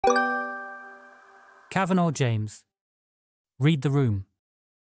Cavanaugh James. Read the Room.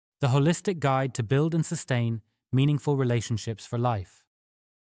 The Holistic Guide to Build and Sustain Meaningful Relationships for Life.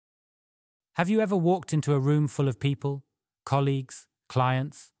 Have you ever walked into a room full of people, colleagues,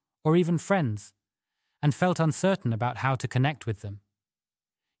 clients, or even friends, and felt uncertain about how to connect with them?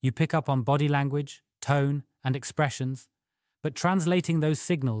 You pick up on body language, tone, and expressions, but translating those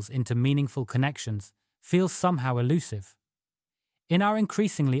signals into meaningful connections feels somehow elusive. In our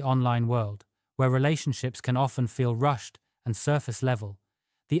increasingly online world, where relationships can often feel rushed and surface level,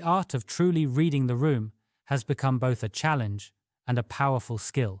 the art of truly reading the room has become both a challenge and a powerful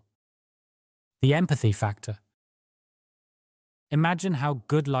skill. The empathy factor. Imagine how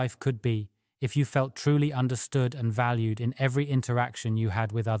good life could be if you felt truly understood and valued in every interaction you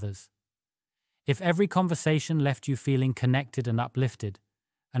had with others. If every conversation left you feeling connected and uplifted,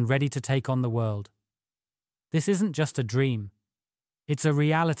 and ready to take on the world. This isn't just a dream. It's a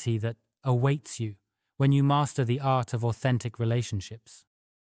reality that awaits you when you master the art of authentic relationships.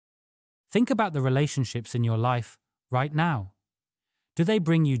 Think about the relationships in your life right now. Do they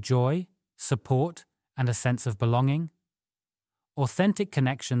bring you joy, support, and a sense of belonging? Authentic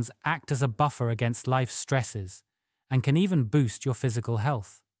connections act as a buffer against life's stresses and can even boost your physical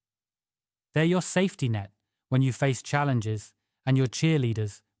health. They're your safety net when you face challenges and your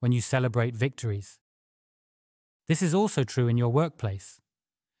cheerleaders when you celebrate victories. This is also true in your workplace.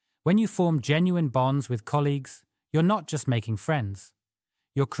 When you form genuine bonds with colleagues, you're not just making friends.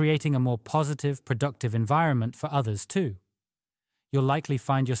 You're creating a more positive, productive environment for others too. You'll likely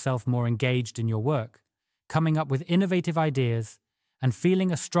find yourself more engaged in your work, coming up with innovative ideas, and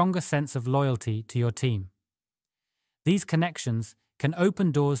feeling a stronger sense of loyalty to your team. These connections can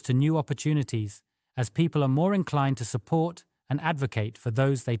open doors to new opportunities as people are more inclined to support and advocate for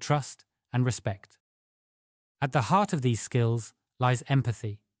those they trust and respect. At the heart of these skills lies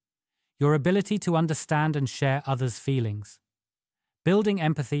empathy, your ability to understand and share others' feelings. Building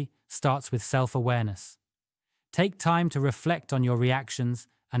empathy starts with self-awareness. Take time to reflect on your reactions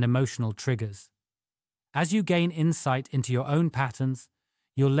and emotional triggers. As you gain insight into your own patterns,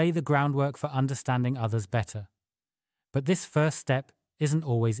 you'll lay the groundwork for understanding others better. But this first step isn't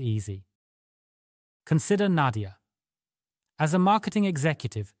always easy. Consider Nadia. As a marketing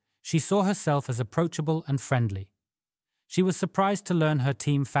executive, she saw herself as approachable and friendly. She was surprised to learn her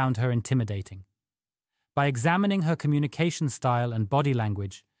team found her intimidating. By examining her communication style and body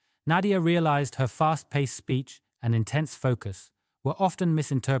language, Nadia realized her fast-paced speech and intense focus were often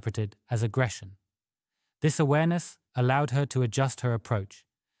misinterpreted as aggression. This awareness allowed her to adjust her approach,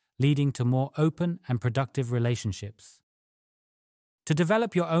 leading to more open and productive relationships. To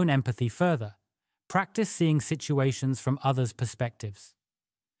develop your own empathy further, practice seeing situations from others' perspectives.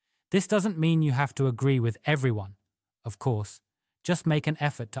 This doesn't mean you have to agree with everyone, of course, just make an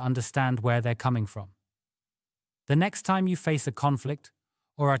effort to understand where they're coming from. The next time you face a conflict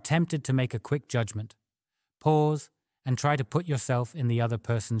or are tempted to make a quick judgment, pause and try to put yourself in the other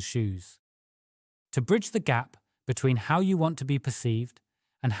person's shoes. To bridge the gap between how you want to be perceived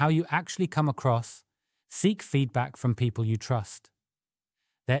and how you actually come across, seek feedback from people you trust.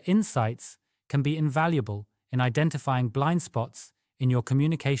 Their insights can be invaluable in identifying blind spots in your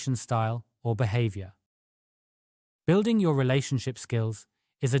communication style or behavior. Building your relationship skills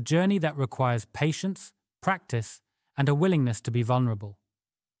is a journey that requires patience, practice, and a willingness to be vulnerable.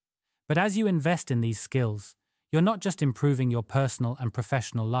 But as you invest in these skills, you're not just improving your personal and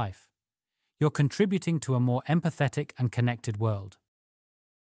professional life. You're contributing to a more empathetic and connected world.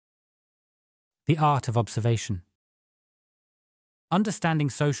 The art of observation.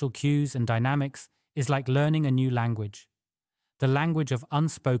 Understanding social cues and dynamics is like learning a new language, the language of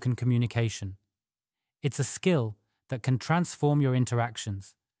unspoken communication. It's a skill that can transform your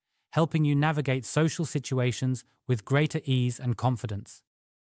interactions, helping you navigate social situations with greater ease and confidence.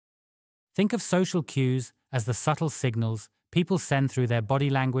 Think of social cues as the subtle signals people send through their body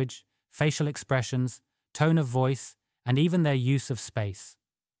language, facial expressions, tone of voice, and even their use of space.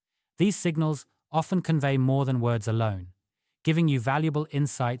 These signals often convey more than words alone, giving you valuable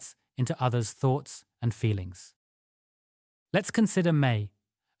insights into others' thoughts and feelings. Let's consider May,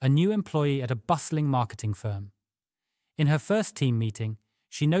 a new employee at a bustling marketing firm. In her first team meeting,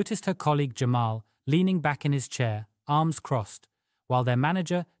 she noticed her colleague Jamal leaning back in his chair, arms crossed, while their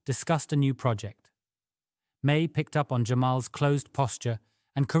manager discussed a new project. May picked up on Jamal's closed posture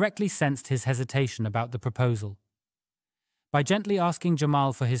and correctly sensed his hesitation about the proposal. By gently asking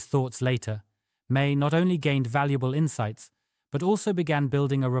Jamal for his thoughts later, May not only gained valuable insights, but also began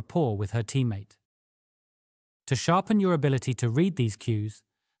building a rapport with her teammate. To sharpen your ability to read these cues,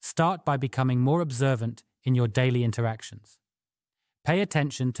 start by becoming more observant in your daily interactions. Pay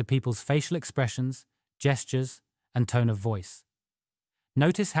attention to people's facial expressions, gestures, and tone of voice.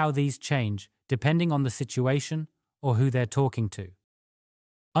 Notice how these change depending on the situation or who they're talking to.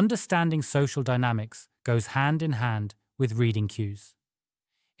 Understanding social dynamics goes hand in hand with reading cues.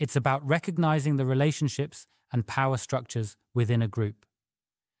 It's about recognizing the relationships and power structures within a group.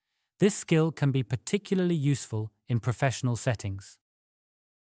 This skill can be particularly useful in professional settings.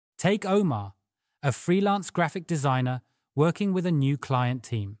 Take Omar, a freelance graphic designer working with a new client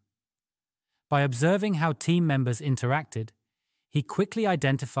team. By observing how team members interacted, he quickly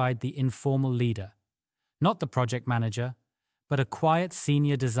identified the informal leader, not the project manager, but a quiet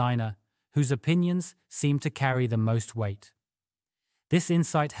senior designer whose opinions seemed to carry the most weight. This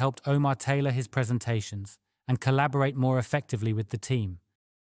insight helped Omar tailor his presentations and collaborate more effectively with the team.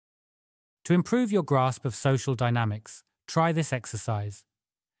 To improve your grasp of social dynamics, try this exercise.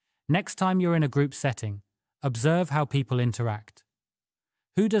 Next time you're in a group setting, observe how people interact.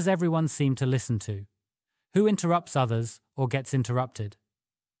 Who does everyone seem to listen to? Who interrupts others or gets interrupted?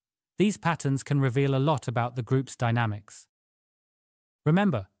 These patterns can reveal a lot about the group's dynamics.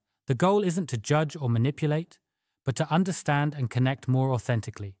 Remember, the goal isn't to judge or manipulate, but to understand and connect more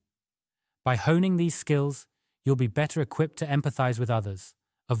authentically. By honing these skills, you'll be better equipped to empathize with others,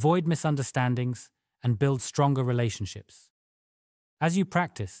 avoid misunderstandings, and build stronger relationships. As you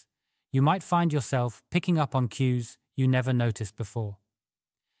practice, you might find yourself picking up on cues you never noticed before.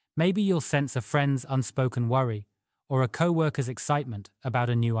 Maybe you'll sense a friend's unspoken worry or a coworker's excitement about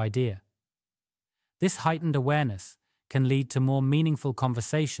a new idea. This heightened awareness can lead to more meaningful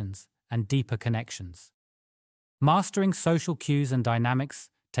conversations and deeper connections. Mastering social cues and dynamics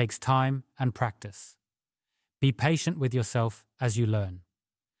takes time and practice. Be patient with yourself as you learn.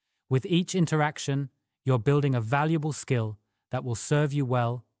 With each interaction, you're building a valuable skill that will serve you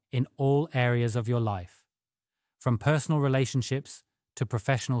well in all areas of your life, from personal relationships to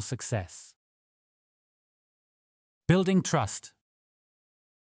professional success. Building trust.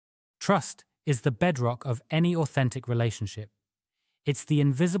 Trust is the bedrock of any authentic relationship. It's the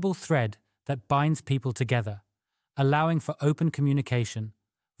invisible thread that binds people together, allowing for open communication,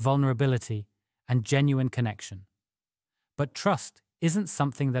 vulnerability, and genuine connection. But trust isn't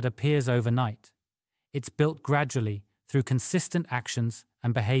something that appears overnight. It's built gradually through consistent actions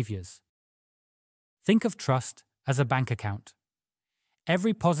and behaviors. Think of trust as a bank account.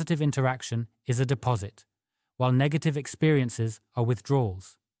 Every positive interaction is a deposit, while negative experiences are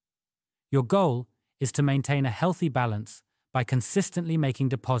withdrawals. Your goal is to maintain a healthy balance by consistently making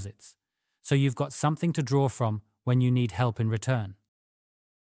deposits, so you've got something to draw from when you need help in return.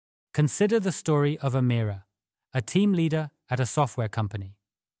 Consider the story of Amira, a team leader at a software company.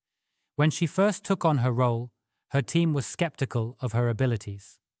 When she first took on her role, her team was skeptical of her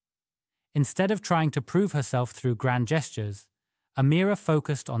abilities. Instead of trying to prove herself through grand gestures, Amira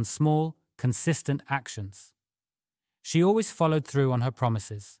focused on small, consistent actions. She always followed through on her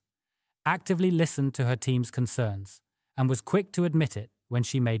promises, actively listened to her team's concerns, and was quick to admit it when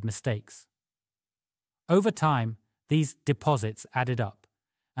she made mistakes. Over time, these deposits added up,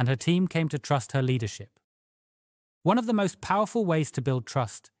 and her team came to trust her leadership. One of the most powerful ways to build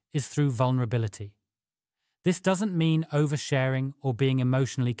trust is through vulnerability. This doesn't mean oversharing or being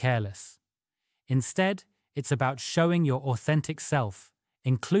emotionally careless. Instead, it's about showing your authentic self,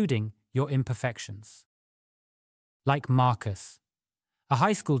 including your imperfections. Like Marcus, a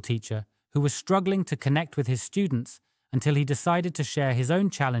high school teacher who was struggling to connect with his students until he decided to share his own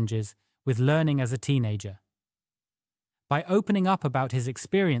challenges with learning as a teenager. By opening up about his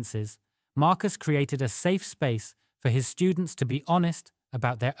experiences, Marcus created a safe space for his students to be honest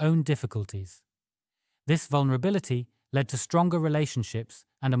about their own difficulties. This vulnerability led to stronger relationships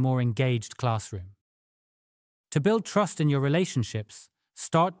and a more engaged classroom. To build trust in your relationships,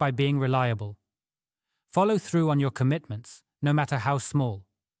 start by being reliable. Follow through on your commitments, no matter how small.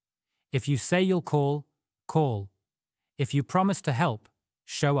 If you say you'll call, call. If you promise to help,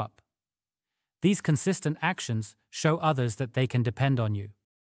 show up. These consistent actions show others that they can depend on you.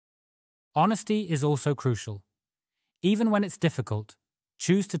 Honesty is also crucial. Even when it's difficult,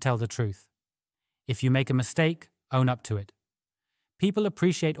 choose to tell the truth. If you make a mistake, own up to it. People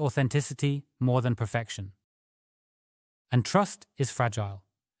appreciate authenticity more than perfection. And trust is fragile.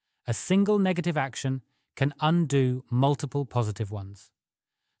 A single negative action can undo multiple positive ones.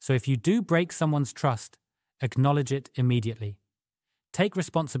 So if you do break someone's trust, acknowledge it immediately. Take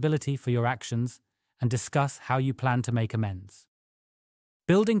responsibility for your actions and discuss how you plan to make amends.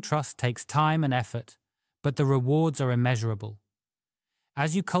 Building trust takes time and effort, but the rewards are immeasurable.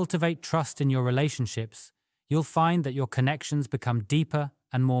 As you cultivate trust in your relationships, you'll find that your connections become deeper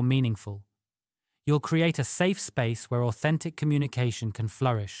and more meaningful. You'll create a safe space where authentic communication can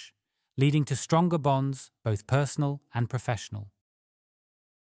flourish, leading to stronger bonds, both personal and professional.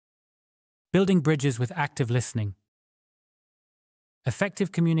 Building bridges with active listening.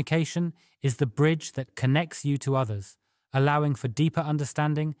 Effective communication is the bridge that connects you to others, allowing for deeper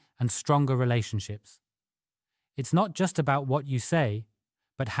understanding and stronger relationships. It's not just about what you say,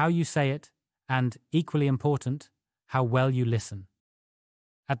 but how you say it, and, equally important, how well you listen.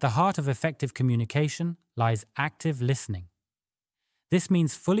 At the heart of effective communication lies active listening. This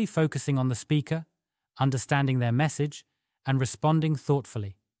means fully focusing on the speaker, understanding their message, and responding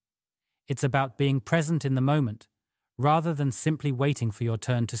thoughtfully. It's about being present in the moment, rather than simply waiting for your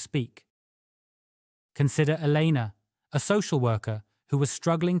turn to speak. Consider Elena, a social worker who was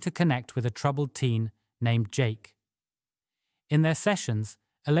struggling to connect with a troubled teen named Jake. In their sessions,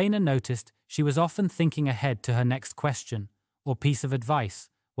 Elena noticed she was often thinking ahead to her next question or piece of advice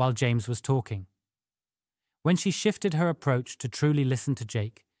while James was talking. When she shifted her approach to truly listen to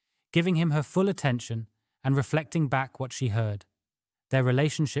Jake, giving him her full attention and reflecting back what she heard, their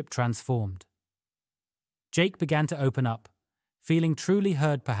relationship transformed. Jake began to open up, feeling truly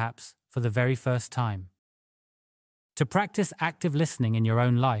heard perhaps for the very first time. To practice active listening in your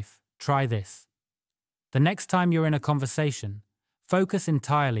own life, try this. The next time you're in a conversation, focus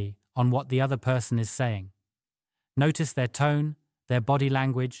entirely on what the other person is saying. Notice their tone, their body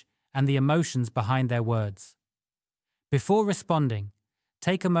language, and the emotions behind their words. Before responding,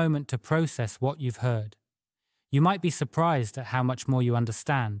 take a moment to process what you've heard. You might be surprised at how much more you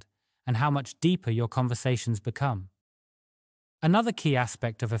understand and how much deeper your conversations become. Another key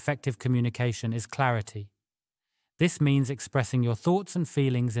aspect of effective communication is clarity. This means expressing your thoughts and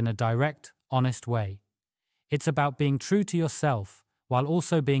feelings in a direct, honest way. It's about being true to yourself while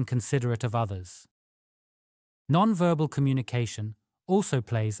also being considerate of others. Non-verbal communication also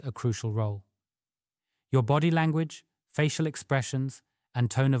plays a crucial role. Your body language, facial expressions, and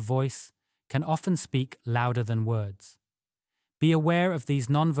tone of voice can often speak louder than words. Be aware of these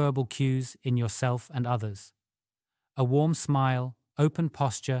non-verbal cues in yourself and others. A warm smile, open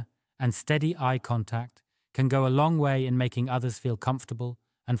posture, and steady eye contact can go a long way in making others feel comfortable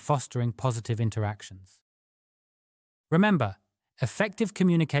and fostering positive interactions. Remember, effective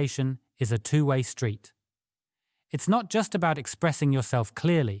communication is a two-way street. It's not just about expressing yourself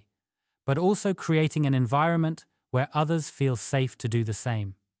clearly, but also creating an environment where others feel safe to do the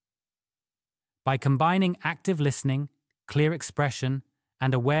same. By combining active listening, clear expression,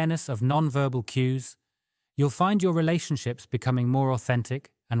 and awareness of non-verbal cues, you'll find your relationships becoming more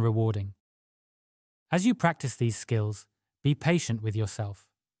authentic and rewarding. As you practice these skills, be patient with yourself.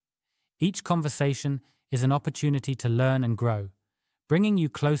 Each conversation is an opportunity to learn and grow, bringing you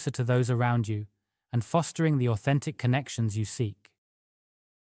closer to those around you and fostering the authentic connections you seek.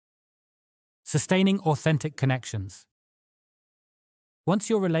 Sustaining authentic connections. Once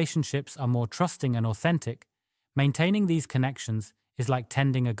your relationships are more trusting and authentic, maintaining these connections is like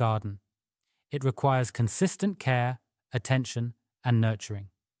tending a garden. It requires consistent care, attention, and nurturing.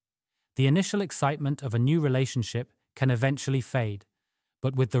 The initial excitement of a new relationship can eventually fade,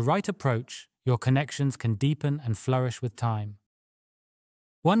 but with the right approach, your connections can deepen and flourish with time.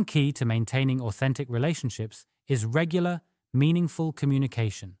 One key to maintaining authentic relationships is regular, meaningful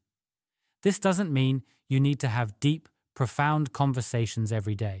communication. This doesn't mean you need to have deep, profound conversations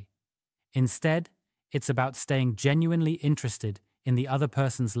every day. Instead, it's about staying genuinely interested in the other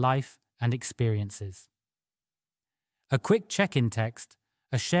person's life and experiences. A quick check-in text,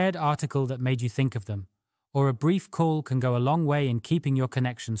 a shared article that made you think of them, or a brief call can go a long way in keeping your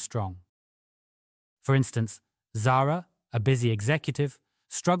connection strong. For instance, Zara, a busy executive,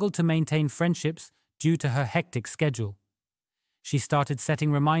 struggled to maintain friendships due to her hectic schedule. She started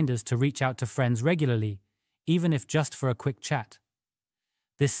setting reminders to reach out to friends regularly, even if just for a quick chat.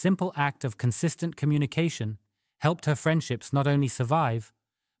 This simple act of consistent communication helped her friendships not only survive,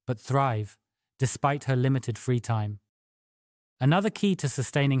 but thrive, despite her limited free time. Another key to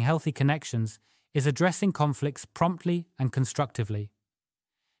sustaining healthy connections is addressing conflicts promptly and constructively.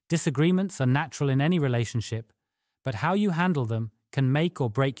 Disagreements are natural in any relationship, but how you handle them can make or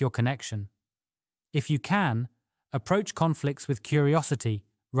break your connection. If you can, approach conflicts with curiosity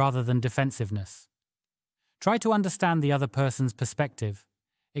rather than defensiveness. Try to understand the other person's perspective,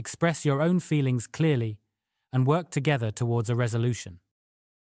 express your own feelings clearly, and work together towards a resolution.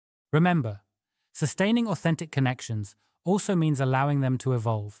 Remember, sustaining authentic connections also means allowing them to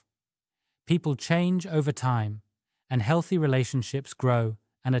evolve. People change over time, and healthy relationships grow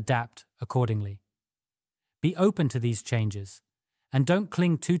and adapt accordingly. Be open to these changes, and don't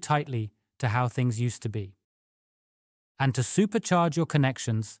cling too tightly to how things used to be. And to supercharge your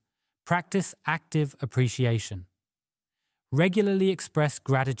connections, practice active appreciation. Regularly express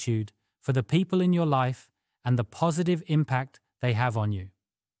gratitude for the people in your life and the positive impact they have on you.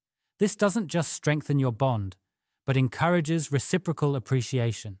 This doesn't just strengthen your bond, but encourages reciprocal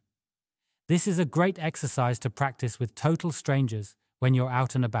appreciation. This is a great exercise to practice with total strangers when you're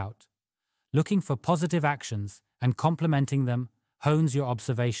out and about. Looking for positive actions and complimenting them hones your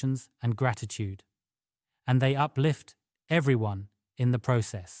observations and gratitude, and they uplift everyone in the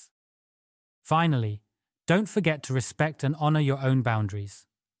process. Finally, don't forget to respect and honor your own boundaries.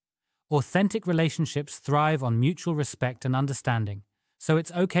 Authentic relationships thrive on mutual respect and understanding, so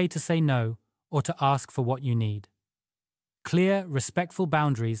it's okay to say no or to ask for what you need. Clear, respectful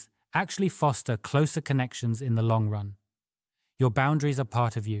boundaries actually foster closer connections in the long run. Your boundaries are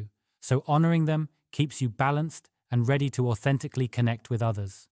part of you, so honoring them keeps you balanced and ready to authentically connect with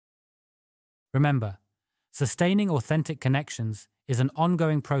others. Remember, sustaining authentic connections is an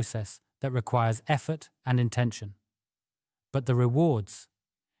ongoing process that requires effort and intention. But the rewards,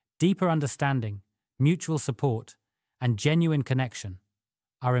 deeper understanding, mutual support, and genuine connection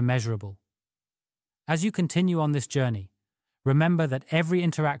are immeasurable. As you continue on this journey, remember that every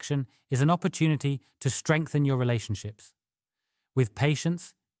interaction is an opportunity to strengthen your relationships. With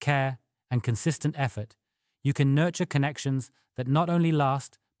patience, care, and consistent effort, you can nurture connections that not only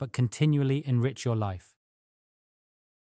last but continually enrich your life.